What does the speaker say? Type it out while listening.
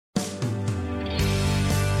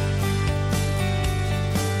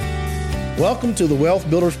Welcome to the Wealth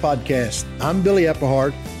Builders Podcast. I'm Billy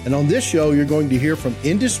Eppehart, and on this show, you're going to hear from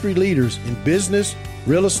industry leaders in business,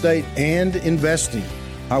 real estate, and investing.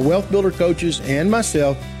 Our Wealth Builder coaches and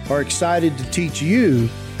myself are excited to teach you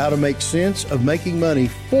how to make sense of making money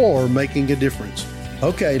for making a difference.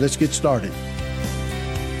 Okay, let's get started.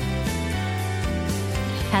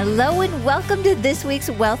 Hello and welcome to this week's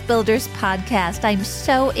Wealth Builders Podcast. I'm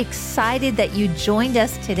so excited that you joined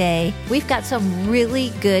us today. We've got some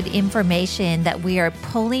really good information that we are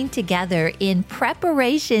pulling together in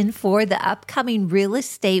preparation for the upcoming real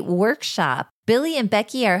estate workshop. Billy and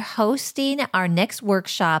Becky are hosting our next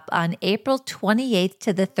workshop on April 28th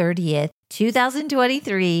to the 30th,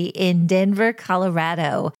 2023 in Denver,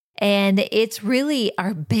 Colorado. And it's really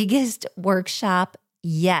our biggest workshop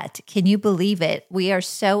yet. Can you believe it? We are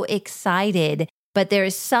so excited, but there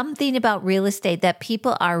is something about real estate that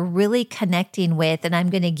people are really connecting with. And I'm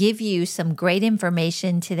going to give you some great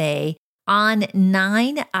information today on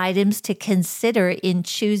 9 items to consider in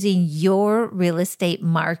choosing your real estate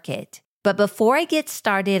market. But before I get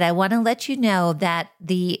started, I want to let you know that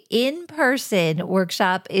the in-person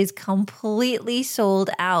workshop is completely sold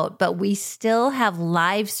out, but we still have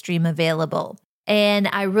live stream available. And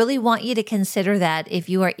I really want you to consider that if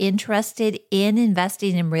you are interested in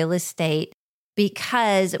investing in real estate,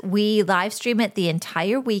 because we live stream it the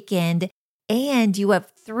entire weekend and you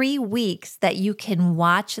have 3 weeks that you can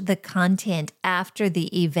watch the content after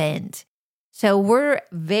the event. So we're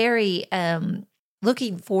very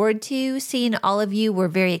looking forward to seeing all of you. We're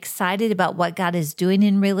very excited about what God is doing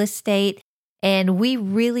in real estate. And we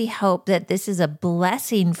really hope that this is a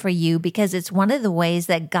blessing for you because it's one of the ways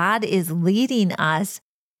that God is leading us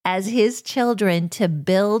as His children to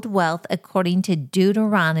build wealth according to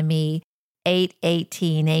Deuteronomy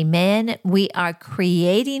 8:18. Amen. We are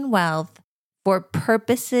creating wealth for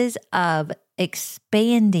purposes of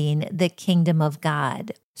expanding the kingdom of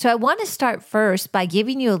God. So I want to start first by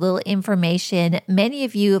giving you a little information. Many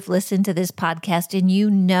of you have listened to this podcast and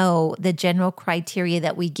you know the general criteria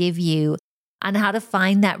that we give you on how to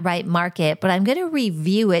find that right market, but I'm going to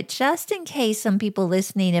review it just in case some people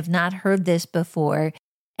listening have not heard this before.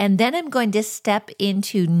 And then I'm going to step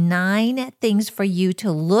into 9 things for you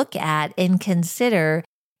to look at and consider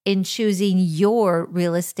in choosing your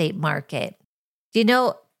real estate market. You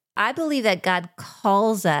know, I believe that God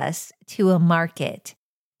calls us to a market,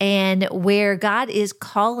 and where God is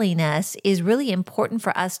calling us is really important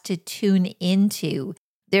for us to tune into.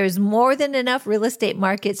 There's more than enough real estate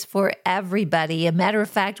markets for everybody. A matter of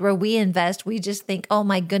fact, where we invest, we just think, oh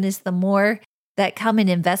my goodness, the more that come and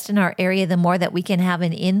invest in our area, the more that we can have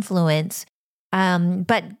an influence.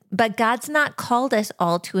 But God's not called us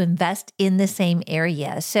all to invest in the same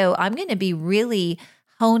area. So I'm going to be really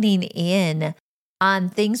honing in on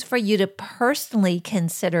things for you to personally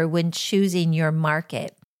consider when choosing your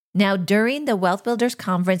market. Now, during the Wealth Builders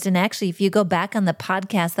Conference, and actually, if you go back on the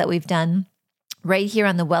podcast that we've done, right here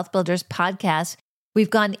on the Wealth Builders Podcast, we've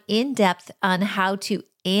gone in depth on how to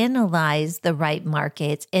analyze the right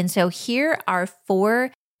markets. And so here are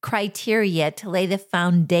 4 criteria to lay the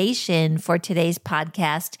foundation for today's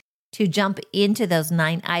podcast to jump into those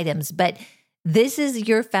 9 items. But this is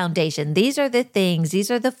your foundation. These are the things, these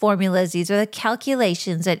are the formulas, these are the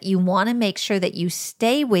calculations that you want to make sure that you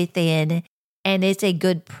stay within. And it's a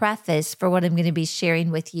good preface for what I'm going to be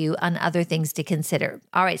sharing with you on other things to consider.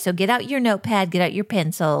 All right, so get out your notepad, get out your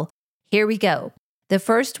pencil. Here we go. The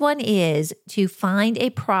first one is to find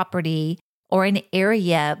a property or an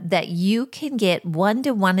area that you can get 1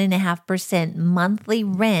 to 1.5% monthly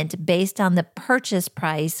rent based on the purchase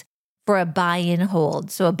price for a buy and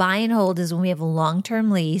hold. So a buy and hold is when we have a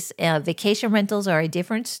long-term lease. Vacation rentals are a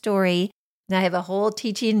different story. And I have a whole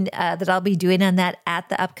teaching that I'll be doing on that at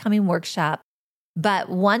the upcoming workshop. But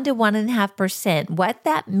 1 to 1.5%, what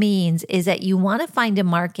that means is that you want to find a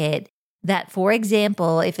market that, for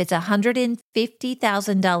example, if it's a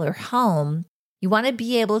 $150,000 home, you want to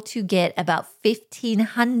be able to get about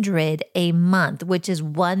 $1,500 a month, which is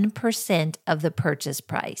 1% of the purchase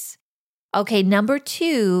price. Okay, number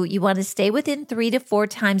 2, you want to stay within 3 to 4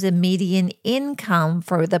 times the median income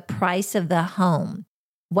for the price of the home.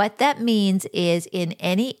 What that means is in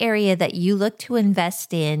any area that you look to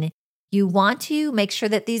invest in, you want to make sure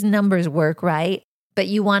that these numbers work, right? But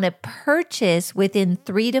you want to purchase within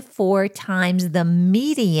 3 to 4 times the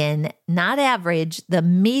median, not average, the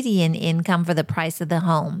median income for the price of the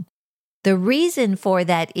home. The reason for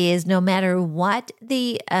that is no matter what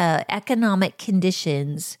the economic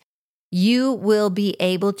conditions, you will be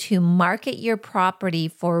able to market your property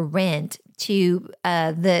for rent to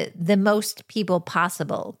the most people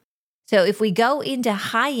possible. So if we go into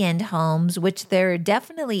high-end homes, which there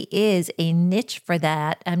definitely is a niche for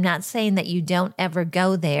that, I'm not saying that you don't ever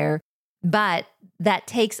go there, but that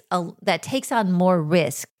takes on more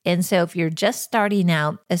risk. And so if you're just starting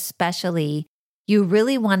out, especially, you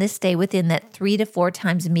really want to stay within that 3 to 4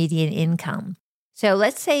 times median income. So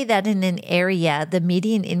let's say that in an area, the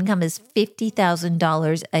median income is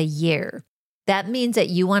 $50,000 a year. That means that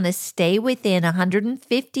you want to stay within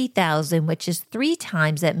 $150,000, which is 3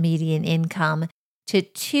 times that median income, to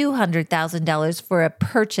 $200,000 for a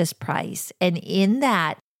purchase price. And in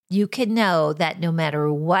that, you can know that no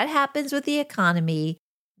matter what happens with the economy,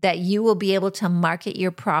 that you will be able to market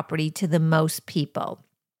your property to the most people.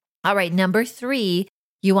 All right, number 3,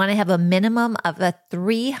 you want to have a minimum of a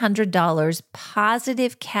 $300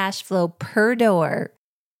 positive cash flow per door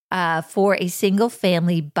for a single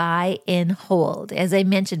family buy and hold. As I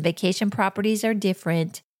mentioned, vacation properties are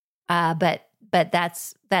different, but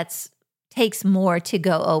that's takes more to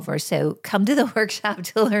go over. So come to the workshop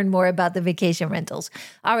to learn more about the vacation rentals.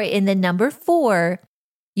 All right, and then number 4,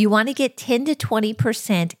 you want to get 10 to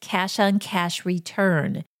 20% cash on cash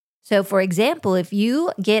return. So for example, if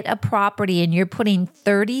you get a property and you're putting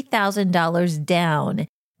 $30,000 down,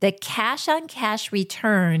 the cash on cash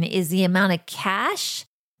return is the amount of cash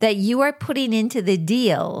that you are putting into the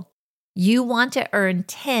deal. You want to earn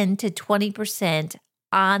 10 to 20%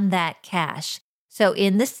 on that cash. So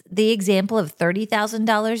in the example of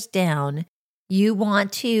 $30,000 down, you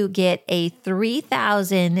want to get a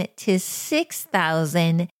 $3,000 to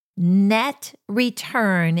 $6,000 net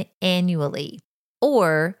return annually.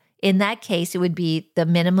 Or in that case, it would be the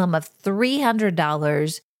minimum of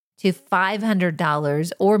 $300 to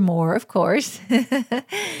 $500 or more, of course,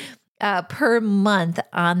 per month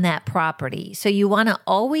on that property. So you want to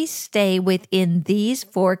always stay within these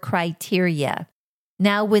 4 criteria.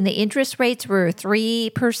 Now, when the interest rates were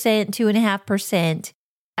 3%,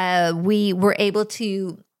 2.5%, we were able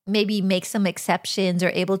to maybe make some exceptions or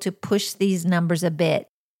able to push these numbers a bit.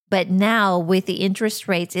 But now with the interest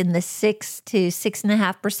rates in the 6 to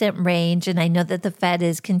 6.5% range, and I know that the Fed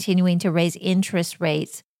is continuing to raise interest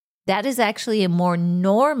rates, that is actually a more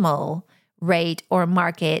normal rate or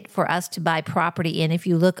market for us to buy property in if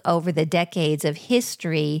you look over the decades of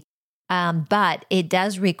history. But it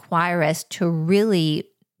does require us to really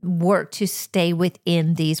work to stay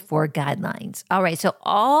within these 4 guidelines. All right, so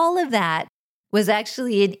all of that was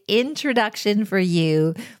actually an introduction for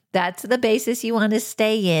you. That's the basis you want to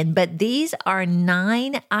stay in. But these are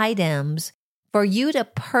 9 items for you to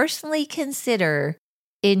personally consider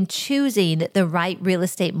in choosing the right real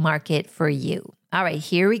estate market for you. All right,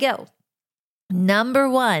 here we go. Number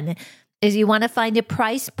 1 is you want to find a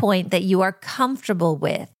price point that you are comfortable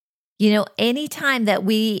with. You know, anytime that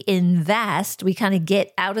we invest, we kind of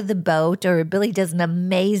get out of the boat, or Billy does an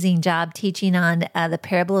amazing job teaching on the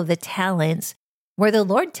parable of the talents, where the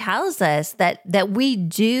Lord tells us that we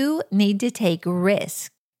do need to take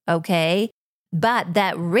risk, okay? But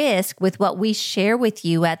that risk with what we share with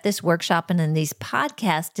you at this workshop and in these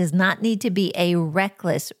podcasts does not need to be a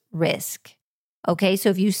reckless risk, okay? So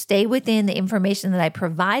if you stay within the information that I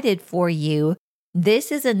provided for you,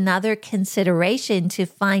 this is another consideration to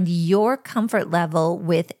find your comfort level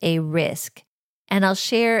with a risk. And I'll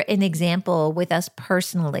share an example with us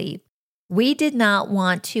personally. We did not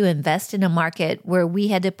want to invest in a market where we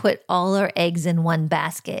had to put all our eggs in one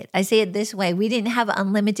basket. I say it this way, we didn't have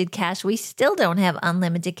unlimited cash. We still don't have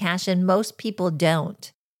unlimited cash, and most people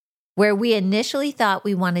don't. Where we initially thought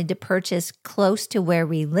we wanted to purchase close to where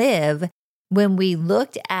we live, when we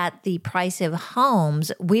looked at the price of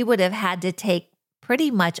homes, we would have had to take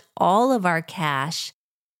pretty much all of our cash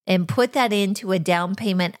and put that into a down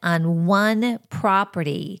payment on one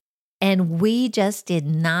property. And we just did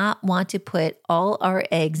not want to put all our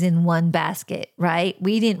eggs in one basket, right?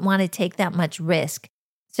 We didn't want to take that much risk.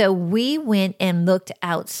 So we went and looked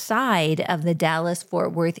outside of the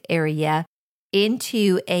Dallas-Fort Worth area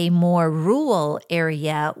into a more rural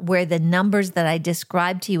area where the numbers that I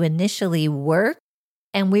described to you initially work.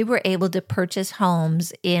 And we were able to purchase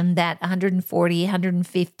homes in that $140,000,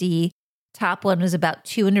 $150,000, top one was about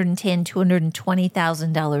 $210,000,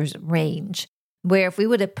 $220,000 range. Where if we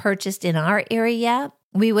would have purchased in our area,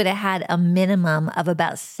 we would have had a minimum of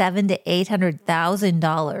about $700,000 to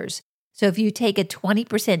 $800,000. So if you take a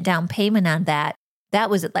 20% down payment on that, that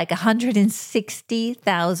was like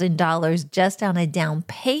 $160,000 just on a down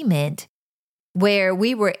payment, where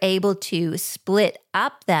we were able to split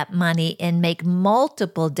up that money and make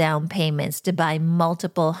multiple down payments to buy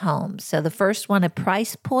multiple homes. So the first one, a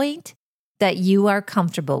price point that you are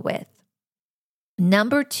comfortable with.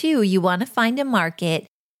 Number 2, you want to find a market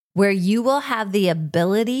where you will have the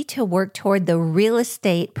ability to work toward the real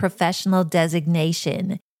estate professional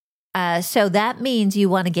designation. So that means you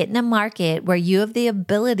want to get in a market where you have the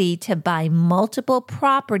ability to buy multiple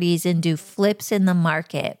properties and do flips in the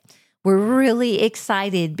market. We're really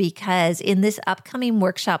excited because in this upcoming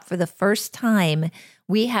workshop for the first time,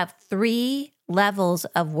 we have 3 levels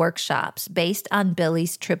of workshops based on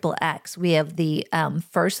Billy's XXX. We have the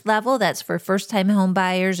first level, that's for first-time home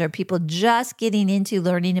buyers or people just getting into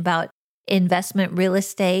learning about investment real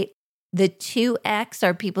estate. The 2X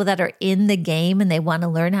are people that are in the game and they want to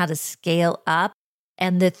learn how to scale up.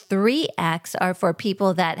 And the 3X are for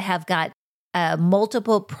people that have got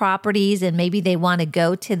multiple properties and maybe they want to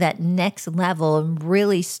go to that next level and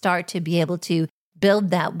really start to be able to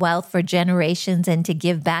build that wealth for generations and to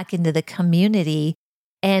give back into the community.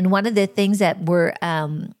 And one of the things that we're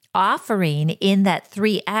offering in that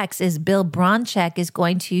 3X is Bill Bronchick is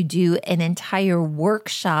going to do an entire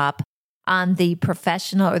workshop on the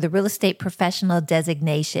professional or the real estate professional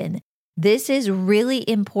designation. This is really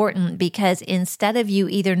important because instead of you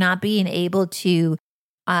either not being able to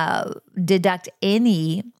deduct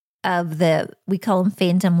any of we call them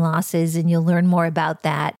phantom losses, and you'll learn more about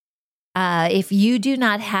that. If you do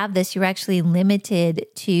not have this, you're actually limited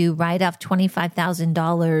to write off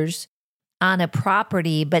 $25,000 on a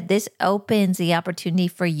property, but this opens the opportunity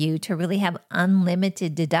for you to really have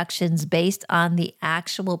unlimited deductions based on the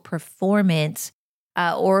actual performance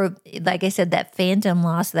or, like I said, that phantom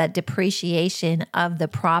loss, that depreciation of the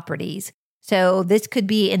properties. So this could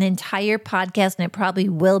be an entire podcast, and it probably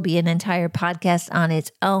will be an entire podcast on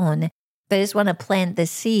its own. But I just want to plant the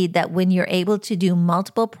seed that when you're able to do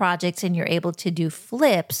multiple projects and you're able to do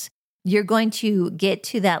flips, you're going to get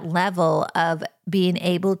to that level of being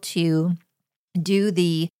able to do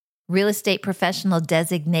the real estate professional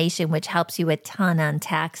designation, which helps you a ton on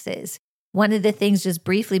taxes. One of the things, just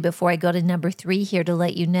briefly before I go to number 3 here to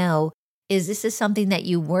let you know, is this is something that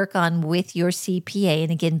you work on with your CPA.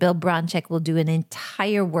 And again, Bill Bronchick will do an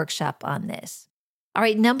entire workshop on this. All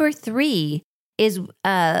right, number 3 is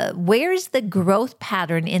where's the growth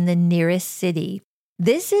pattern in the nearest city?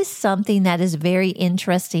 This is something that is very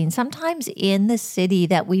interesting. Sometimes in the city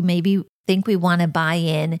that we maybe think we want to buy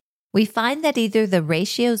in, we find that either the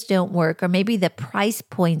ratios don't work or maybe the price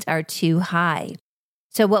points are too high.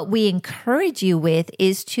 So what we encourage you with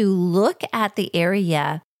is to look at the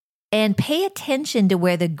area and pay attention to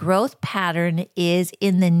where the growth pattern is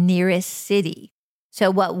in the nearest city. So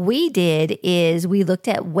what we did is we looked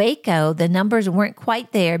at Waco. The numbers weren't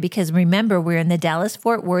quite there because remember, we're in the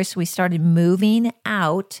Dallas-Fort Worth, so we started moving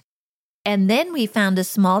out. And then we found a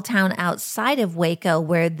small town outside of Waco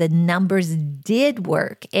where the numbers did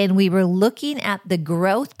work. And we were looking at the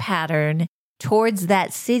growth pattern towards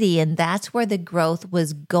that city, and that's where the growth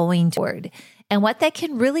was going toward. And what that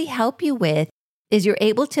can really help you with is you're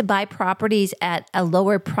able to buy properties at a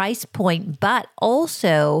lower price point, but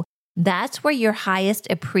also that's where your highest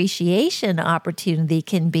appreciation opportunity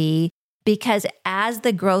can be, because as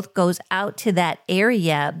the growth goes out to that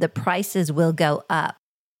area, the prices will go up.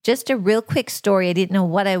 Just a real quick story. I didn't know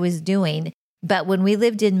what I was doing, but when we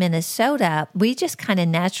lived in Minnesota, we just kind of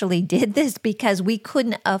naturally did this because we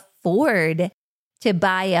couldn't afford to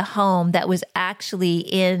buy a home that was actually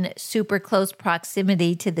in super close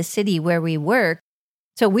proximity to the city where we work.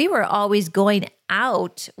 So we were always going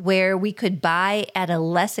out where we could buy at a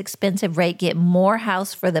less expensive rate, get more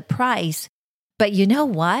house for the price. But you know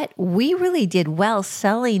what? We really did well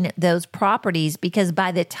selling those properties because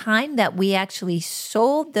by the time that we actually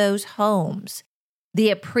sold those homes,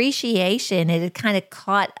 the appreciation, it had kind of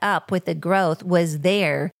caught up with the growth, was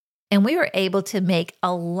there. And we were able to make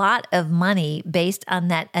a lot of money based on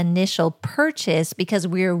that initial purchase because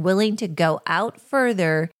we were willing to go out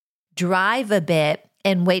further, drive a bit,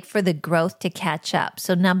 and wait for the growth to catch up.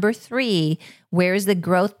 So number 3, where is the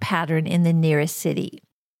growth pattern in the nearest city?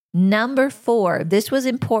 Number 4, this was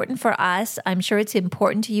important for us. I'm sure it's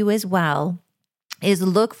important to you as well, is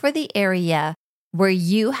look for the area where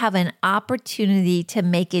you have an opportunity to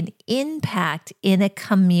make an impact in a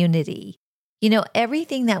community. You know,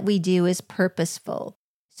 everything that we do is purposeful.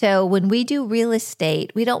 So when we do real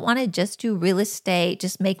estate, we don't want to just do real estate,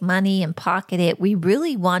 just make money and pocket it. We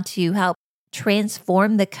really want to help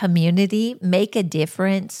transform the community, make a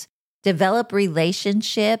difference, develop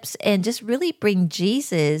relationships, and just really bring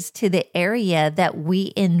Jesus to the area that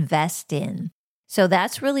we invest in. So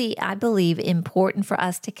that's really, I believe, important for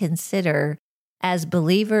us to consider as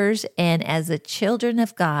believers and as the children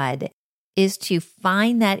of God, is to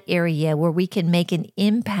find that area where we can make an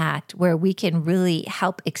impact, where we can really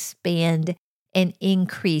help expand and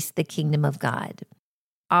increase the kingdom of God.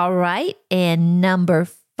 All right. And number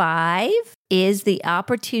 5 is the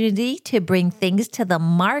opportunity to bring things to the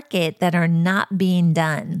market that are not being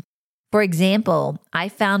done. For example, I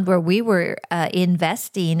found where we were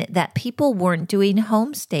investing that people weren't doing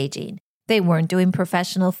home staging. They weren't doing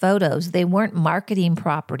professional photos. They weren't marketing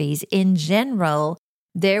properties. In general,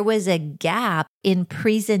 there was a gap in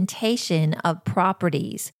presentation of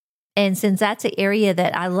properties. And since that's an area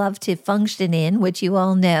that I love to function in, which you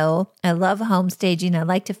all know, I love home staging. I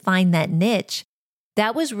like to find that niche.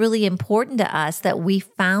 That was really important to us that we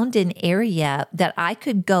found an area that I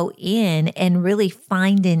could go in and really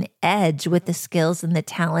find an edge with the skills and the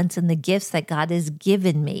talents and the gifts that God has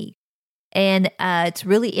given me. And it's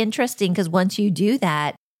really interesting because once you do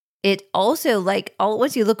that, it also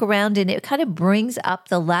once you look around and it kind of brings up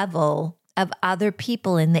the level of other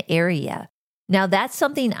people in the area. Now that's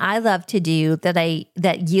something I love to do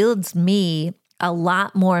that yields me a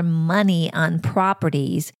lot more money on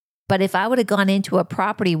properties. But if I would have gone into a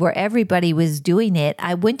property where everybody was doing it,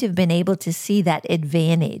 I wouldn't have been able to see that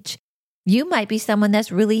advantage. You might be someone that's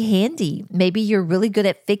really handy. Maybe you're really good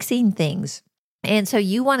at fixing things. And so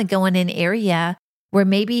you want to go in an area where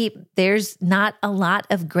maybe there's not a lot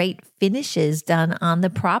of great finishes done on the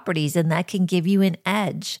properties, and that can give you an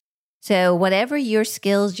edge. So whatever your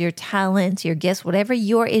skills, your talents, your gifts, whatever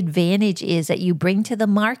your advantage is that you bring to the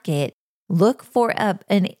market, look for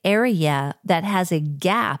an area that has a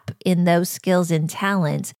gap in those skills and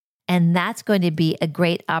talents, and that's going to be a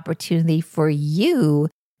great opportunity for you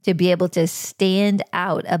to be able to stand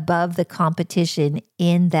out above the competition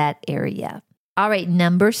in that area. All right,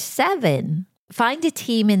 number 7, find a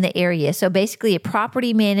team in the area. So basically a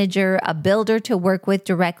property manager, a builder to work with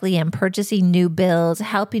directly on purchasing new builds,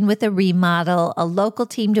 helping with a remodel, a local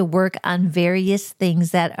team to work on various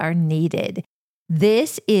things that are needed.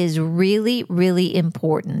 This is really, really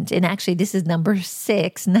important. And actually, this is number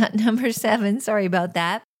 6, not number 7. Sorry about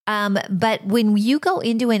that. But when you go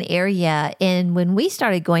into an area, and when we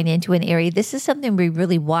started going into an area, this is something we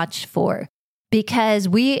really watched for, because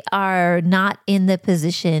we are not in the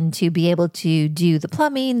position to be able to do the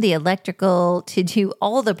plumbing, the electrical, to do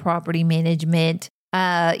all the property management. We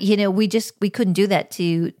couldn't do that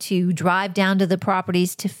to drive down to the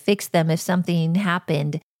properties to fix them if something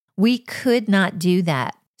happened. We could not do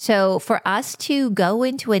that. So for us to go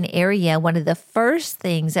into an area, one of the first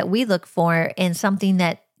things that we look for, and something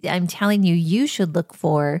that I'm telling you should look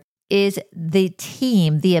for, is the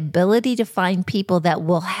team, the ability to find people that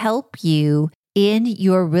will help you in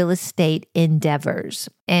your real estate endeavors.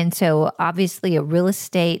 And so obviously a real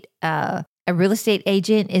estate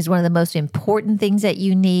agent is one of the most important things that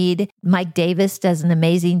you need. Mike Davis does an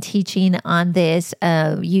amazing teaching on this.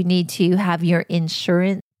 You need to have your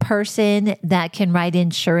insurance person that can write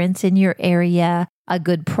insurance in your area, a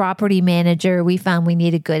good property manager. We found we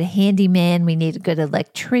need a good handyman. We need a good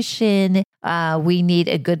electrician. We need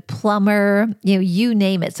a good plumber. You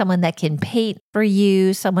name it, someone that can paint for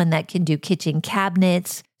you, someone that can do kitchen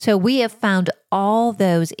cabinets. So we have found all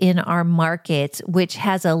those in our markets, which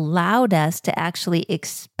has allowed us to actually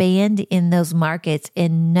expand in those markets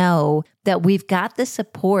and know that we've got the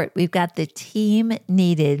support, we've got the team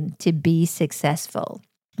needed to be successful.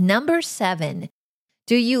 Number 7,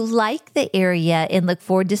 do you like the area and look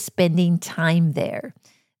forward to spending time there?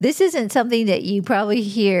 This isn't something that you probably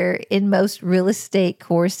hear in most real estate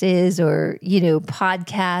courses or,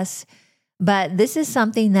 podcasts, but this is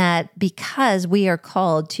something that, because we are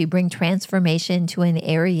called to bring transformation to an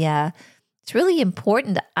area, it's really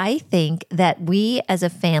important, I think, that we as a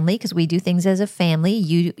family, because we do things as a family,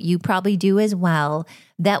 you probably do as well,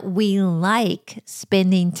 that we like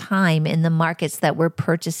spending time in the markets that we're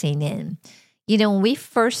purchasing in. When we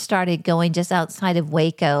first started going just outside of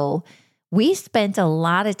Waco, we spent a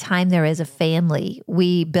lot of time there as a family.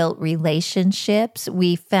 We built relationships.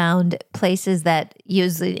 We found places that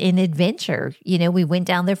use an adventure. We went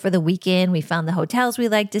down there for the weekend. We found the hotels we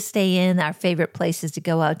like to stay in, our favorite places to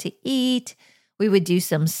go out to eat. We would do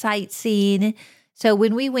some sightseeing. So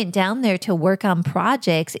when we went down there to work on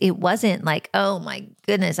projects, it wasn't like, oh my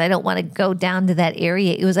goodness, I don't want to go down to that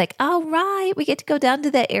area. It was like, all right, we get to go down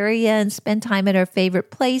to that area and spend time at our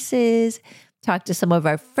favorite places, talk to some of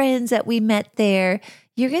our friends that we met there.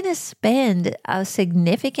 You're going to spend a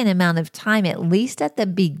significant amount of time, at least at the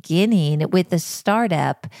beginning with the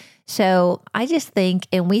startup. So I just think,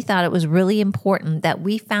 and we thought it was really important that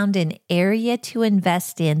we found an area to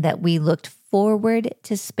invest in, that we looked forward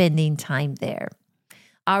to spending time there.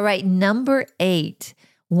 All right, number 8,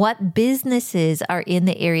 what businesses are in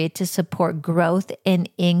the area to support growth and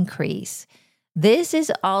increase? This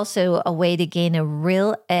is also a way to gain a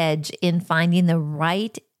real edge in finding the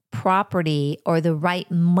right property or the right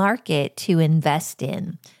market to invest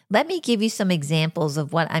in. Let me give you some examples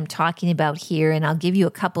of what I'm talking about here, and I'll give you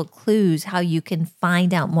a couple clues how you can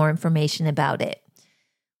find out more information about it.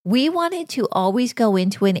 We wanted to always go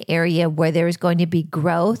into an area where there is going to be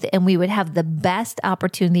growth and we would have the best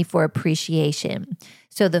opportunity for appreciation.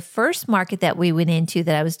 So the first market that we went into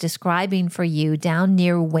that I was describing for you down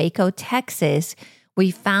near Waco, Texas, we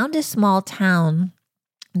found a small town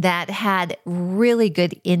that had really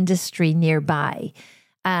good industry nearby.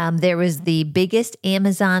 There was the biggest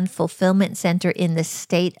Amazon fulfillment center in the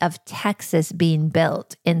state of Texas being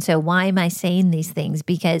built. And so why am I saying these things?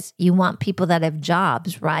 Because you want people that have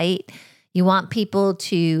jobs, right? You want people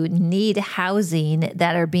to need housing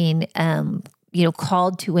that are being,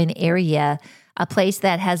 called to an area, a place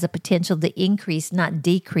that has the potential to increase, not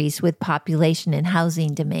decrease with population and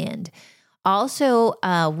housing demand. Also,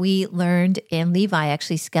 we learned, and Levi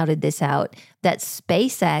actually scouted this out, that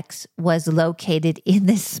SpaceX was located in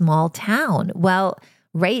this small town. Well,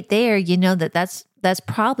 right there, you know that's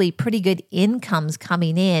probably pretty good incomes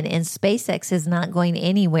coming in, and SpaceX is not going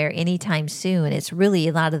anywhere anytime soon. It's really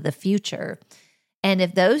a lot of the future. And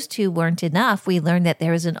if those two weren't enough, we learned that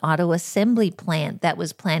there was an auto assembly plant that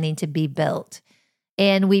was planning to be built.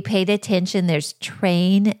 And we paid attention. There's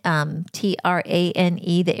Trane,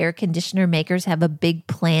 Trane, the air conditioner makers have a big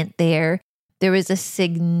plant there. There was a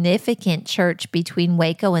significant church between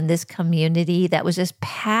Waco and this community that was just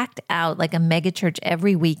packed out like a mega church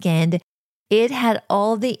every weekend. It had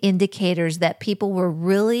all the indicators that people were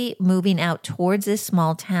really moving out towards this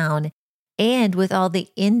small town. And with all the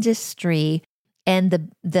industry and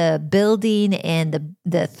the building and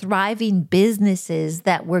the thriving businesses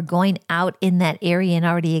that were going out in that area and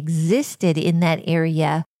already existed in that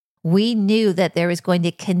area, we knew that there was going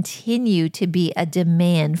to continue to be a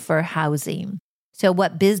demand for housing. So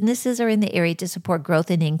what businesses are in the area to support growth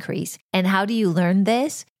and increase? And how do you learn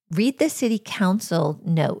this? Read the city council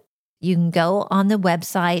note. You can go on the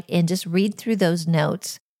website and just read through those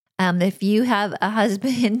notes. If you have a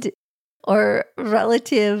husband or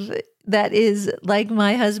relative that is like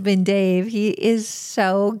my husband, Dave, he is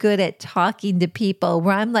so good at talking to people,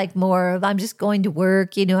 where I'm like more of, I'm just going to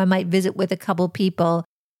work, I might visit with a couple people.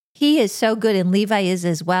 He is so good, and Levi is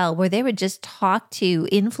as well, where they would just talk to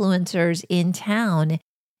influencers in town.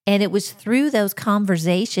 And it was through those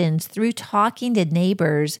conversations, through talking to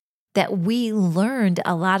neighbors, that we learned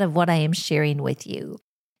a lot of what I am sharing with you.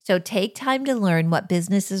 So take time to learn what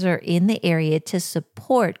businesses are in the area to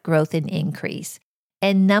support growth and increase.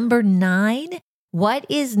 And number 9, what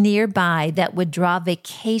is nearby that would draw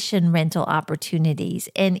vacation rental opportunities?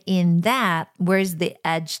 And in that, where's the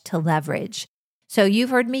edge to leverage? So you've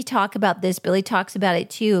heard me talk about this. Billy talks about it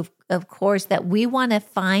too, of course, that we want to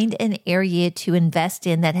find an area to invest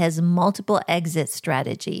in that has multiple exit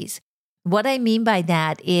strategies. What I mean by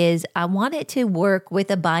that is I want it to work with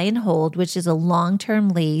a buy and hold, which is a long-term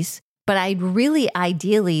lease. But I'd really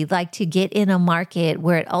ideally like to get in a market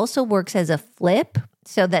where it also works as a flip,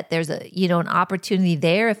 so that there's an opportunity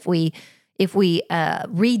there if we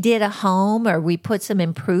redid a home or we put some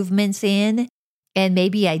improvements in, and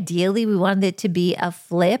maybe ideally we wanted it to be a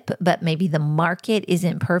flip, but maybe the market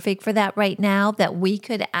isn't perfect for that right now, that we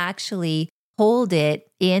could actually hold it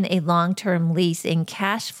in a long-term lease in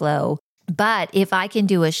cash flow. But if I can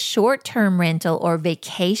do a short-term rental or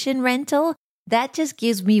vacation rental, that just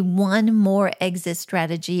gives me one more exit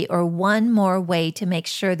strategy or one more way to make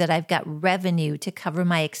sure that I've got revenue to cover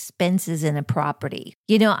my expenses in a property.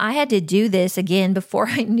 I had to do this again before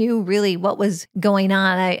I knew really what was going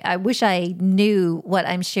on. I wish I knew what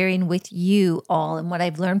I'm sharing with you all and what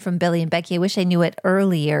I've learned from Billy and Becky. I wish I knew it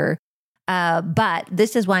earlier. But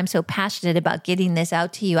this is why I'm so passionate about getting this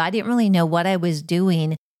out to you. I didn't really know what I was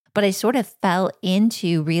doing, but I sort of fell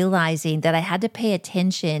into realizing that I had to pay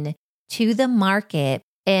attention to the market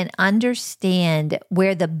and understand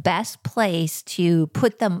where the best place to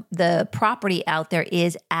put the property out there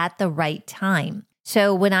is at the right time.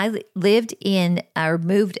 So when I lived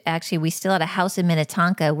we still had a house in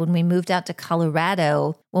Minnetonka. When we moved out to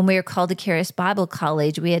Colorado, when we were called to Charis Bible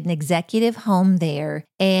College, we had an executive home there.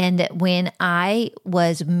 And when I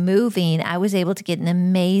was moving, I was able to get an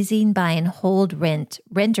amazing buy and hold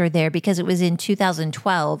renter there because it was in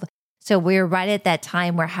 2012. So we're right at that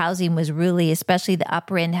time where housing was really, especially the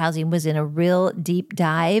upper end housing, was in a real deep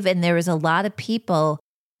dive. And there was a lot of people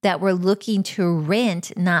that were looking to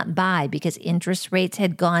rent, not buy, because interest rates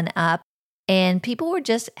had gone up and people were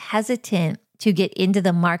just hesitant to get into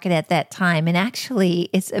the market at that time. And actually,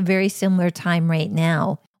 it's a very similar time right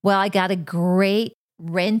now. Well, I got a great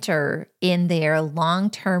renter in there,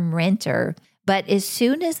 long-term renter. But as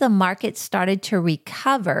soon as the market started to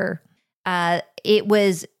recover, it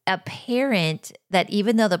was apparent that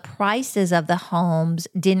even though the prices of the homes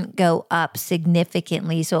didn't go up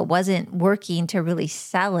significantly, so it wasn't working to really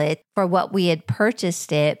sell it for what we had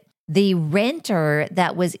purchased it, the renter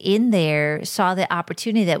that was in there saw the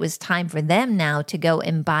opportunity that it was time for them now to go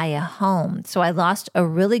and buy a home. So I lost a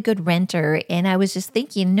really good renter, and I was just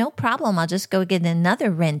thinking, no problem, I'll just go get another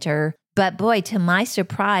renter. But boy, to my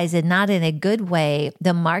surprise, and not in a good way,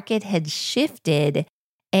 the market had shifted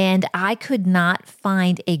and I could not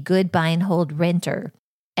find a good buy and hold renter.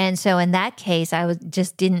 And so in that case, I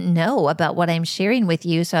just didn't know about what I'm sharing with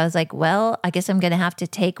you. So I was like, well, I guess I'm going to have to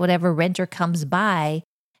take whatever renter comes by.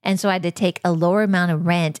 And so I had to take a lower amount of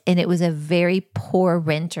rent, and it was a very poor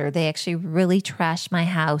renter. They actually really trashed my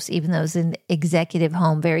house, even though it was an executive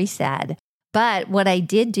home, very sad. But what I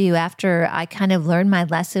did do after I kind of learned my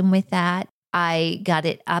lesson with that, I got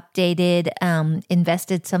it updated,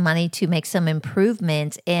 invested some money to make some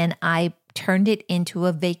improvements, and I turned it into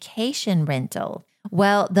a vacation rental.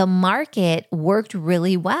 Well, the market worked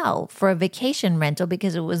really well for a vacation rental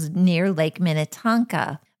because it was near Lake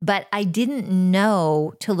Minnetonka. But I didn't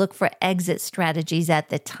know to look for exit strategies at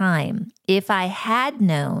the time. If I had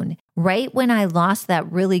known, right when I lost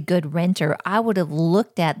that really good renter, I would have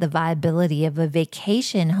looked at the viability of a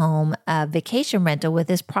vacation home, vacation rental with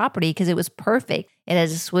this property because it was perfect. It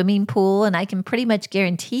has a swimming pool, and I can pretty much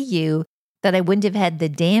guarantee you that I wouldn't have had the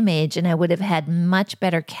damage, and I would have had much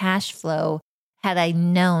better cash flow had I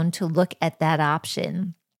known to look at that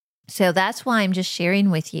option. So that's why I'm just sharing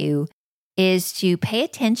with you is to pay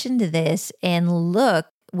attention to this and look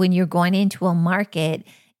when you're going into a market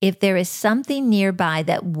if there is something nearby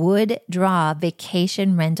that would draw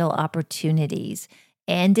vacation rental opportunities.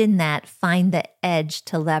 And in that, find the edge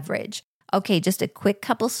to leverage. Okay, just a quick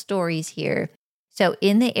couple stories here. So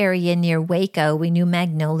in the area near Waco, we knew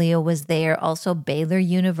Magnolia was there, also Baylor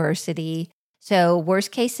University. So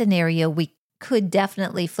worst case scenario, we could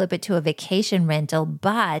definitely flip it to a vacation rental,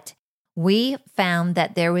 but we found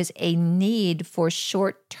that there was a need for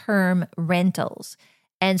short-term rentals.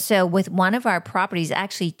 And so with one of our properties,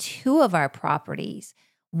 actually two of our properties,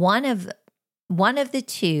 one of the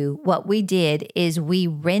two, what we did is we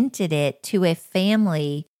rented it to a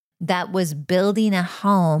family that was building a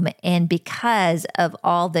home. And because of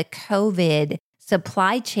all the COVID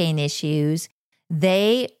supply chain issues,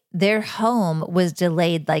 their home was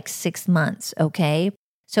delayed like 6 months, okay?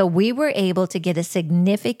 So we were able to get a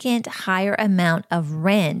significant higher amount of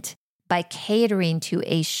rent by catering to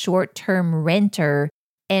a short-term renter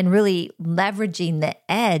and really leveraging the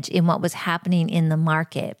edge in what was happening in the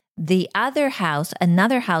market. The other house,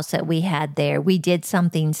 another house that we had there, we did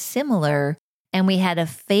something similar, and we had a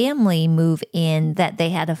family move in that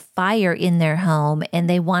they had a fire in their home and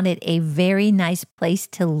they wanted a very nice place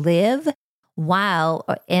to live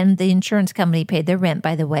and the insurance company paid their rent,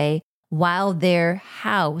 by the way, while their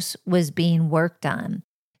house was being worked on.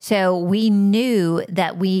 So we knew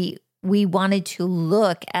that we wanted to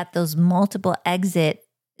look at those multiple exit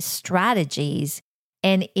strategies.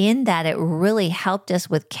 And in that, it really helped us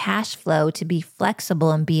with cash flow to be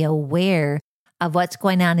flexible and be aware of what's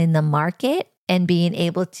going on in the market and being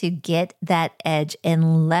able to get that edge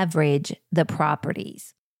and leverage the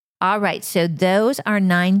properties. All right, so those are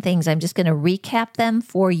 9 things. I'm just going to recap them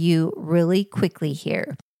for you really quickly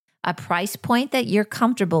here. A price point that you're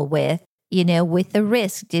comfortable with, with the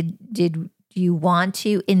risk. Did you want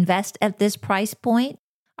to invest at this price point?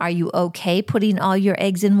 Are you okay putting all your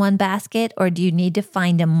eggs in one basket, or do you need to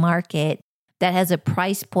find a market that has a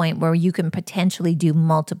price point where you can potentially do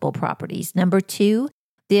multiple properties? Number 2,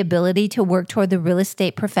 the ability to work toward the real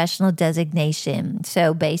estate professional designation.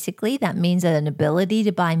 So basically, that means an ability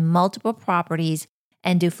to buy multiple properties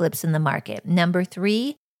and do flips in the market. Number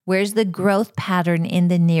 3, where's the growth pattern in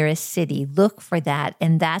the nearest city? Look for that.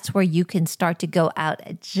 And that's where you can start to go out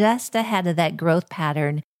just ahead of that growth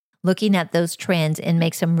pattern, looking at those trends and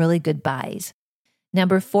make some really good buys.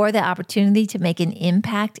 Number 4, the opportunity to make an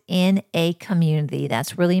impact in a community.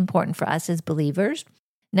 That's really important for us as believers.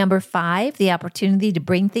 Number 5, the opportunity to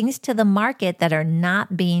bring things to the market that are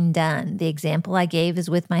not being done. The example I gave is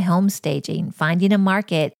with my home staging, finding a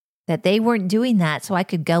market that they weren't doing that so I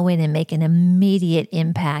could go in and make an immediate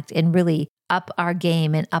impact and really up our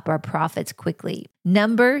game and up our profits quickly.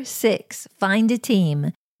 Number 6, find a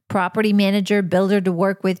team. Property manager, builder to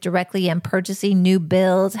work with directly on purchasing new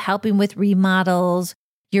builds, helping with remodels,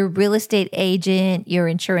 your real estate agent, your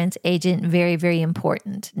insurance agent, very, very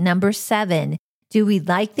important. Number 7, do we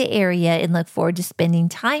like the area and look forward to spending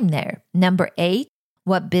time there? Number 8,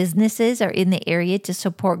 what businesses are in the area to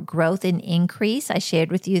support growth and increase. I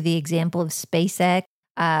shared with you the example of SpaceX,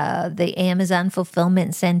 the Amazon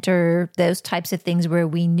Fulfillment Center, those types of things where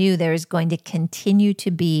we knew there is going to continue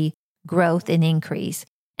to be growth and increase.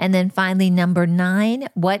 And then finally, number 9,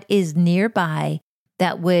 what is nearby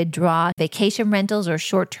that would draw vacation rentals or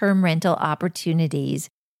short-term rental opportunities?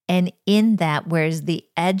 And in that, where's the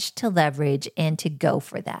edge to leverage and to go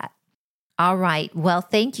for that? All right. Well,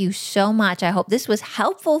 thank you so much. I hope this was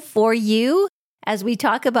helpful for you. As we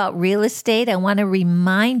talk about real estate, I want to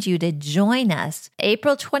remind you to join us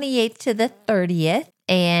April 28th to the 30th.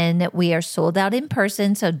 And we are sold out in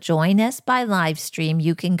person, so join us by live stream.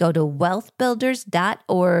 You can go to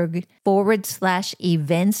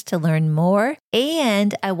wealthbuilders.org/events to learn more.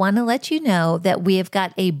 And I want to let you know that we have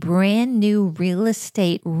got a brand new real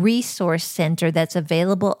estate resource center that's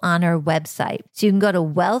available on our website. So you can go to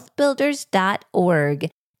wealthbuilders.org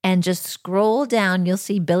and just scroll down. You'll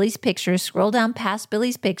see Billy's picture. Scroll down past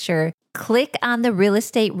Billy's picture. Click on the real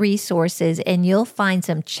estate resources and you'll find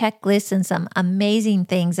some checklists and some amazing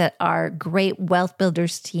things that our great Wealth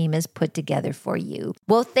Builders team has put together for you.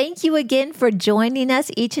 Well, thank you again for joining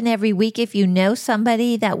us each and every week. If you know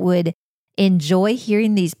somebody that would enjoy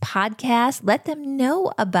hearing these podcasts, let them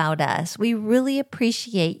know about us. We really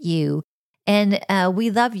appreciate you and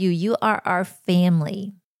we love you. You are our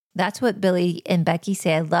family. That's what Billy and Becky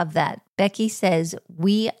say. I love that. Becky says,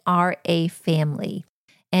 we are a family.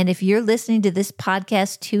 And if you're listening to this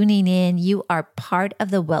podcast, tuning in, you are part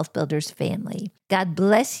of the Wealth Builders family. God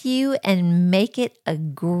bless you and make it a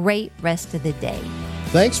great rest of the day.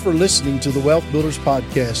 Thanks for listening to the Wealth Builders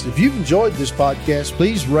Podcast. If you've enjoyed this podcast,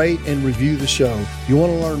 please rate and review the show. If you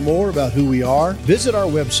want to learn more about who we are, visit our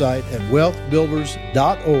website at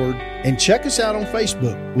wealthbuilders.org and check us out on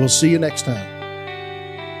Facebook. We'll see you next time.